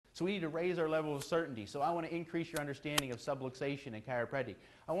So we need to raise our level of certainty. So I want to increase your understanding of subluxation and chiropractic.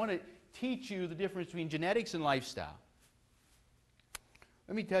 I want to teach you the difference between genetics and lifestyle.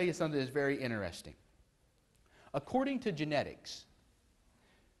 Let me tell you something that's very interesting. According to genetics,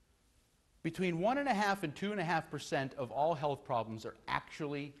 between 1.5% and 2.5% of all health problems are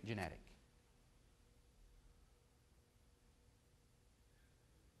actually genetic.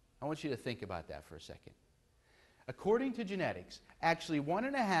 I want you to think about that for a second. According to genetics, actually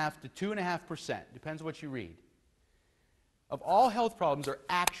 1.5% to 2.5%, depends on what you read, of all health problems are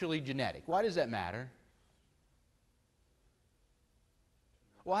actually genetic. Why does that matter?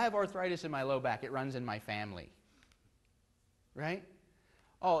 Well, I have arthritis in my low back. It runs in my family. Right?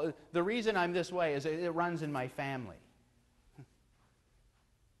 Oh, the reason I'm this way is it runs in my family.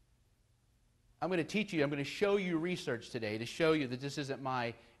 I'm going to teach you, I'm going to show you research today to show you that this isn't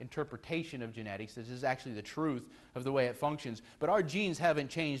my interpretation of genetics. This is actually the truth of the way it functions. But our genes haven't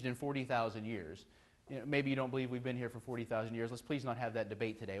changed in 40,000 years. You know, maybe you don't believe we've been here for 40,000 years. Let's please not have that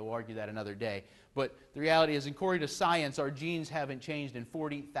debate today. We'll argue that another day. But the reality is, according to science, our genes haven't changed in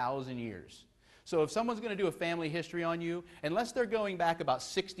 40,000 years. So if someone's going to do a family history on you, unless they're going back about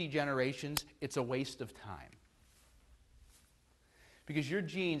 60 generations, it's a waste of time. Because your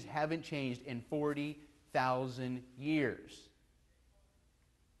genes haven't changed in 40,000 years.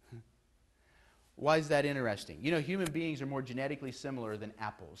 Why is that interesting? You know, human beings are more genetically similar than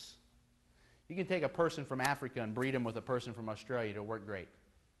apples. You can take a person from Africa and breed them with a person from Australia. It'll work great.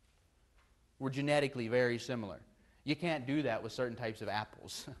 We're genetically very similar. You can't do that with certain types of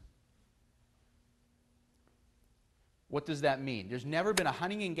apples. What does that mean? There's never been a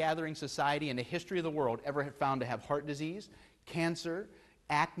hunting and gathering society in the history of the world ever found to have heart disease, cancer,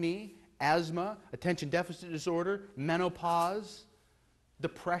 acne, asthma, attention deficit disorder, menopause,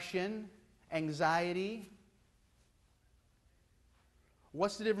 depression, anxiety.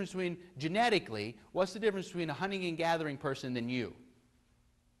 What's the difference between, genetically, what's the difference between a hunting and gathering person than you?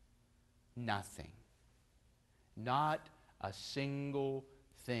 Nothing. Not a single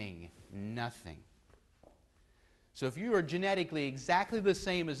thing. Nothing. So if you are genetically exactly the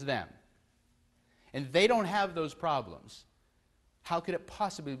same as them, and they don't have those problems, how could it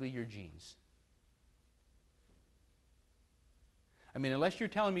possibly be your genes? I mean, unless you're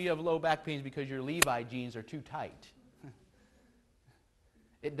telling me you have low back pains because your Levi genes are too tight.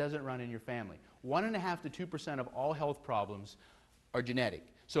 It doesn't run in your family. 1.5% to 2% of all health problems are genetic.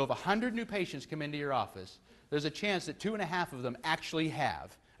 So if 100 new patients come into your office, there's a chance that 2.5 of them actually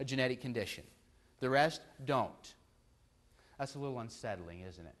have a genetic condition. The rest don't. That's a little unsettling,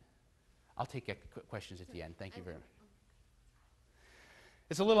 isn't it? I'll take questions at the end. Thank you very much.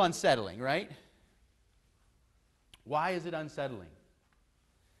 It's a little unsettling, right? Why is it unsettling?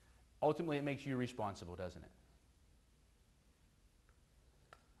 Ultimately, it makes you responsible, doesn't it?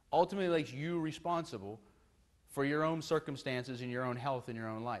 Ultimately, it makes you responsible for your own circumstances and your own health and your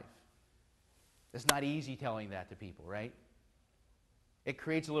own life. It's not easy telling that to people, right? It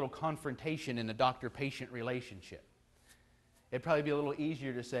creates a little confrontation in the doctor-patient relationship. It'd probably be a little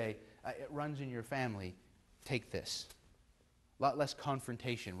easier to say, it runs in your family, take this. A lot less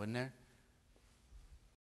confrontation, wouldn't there?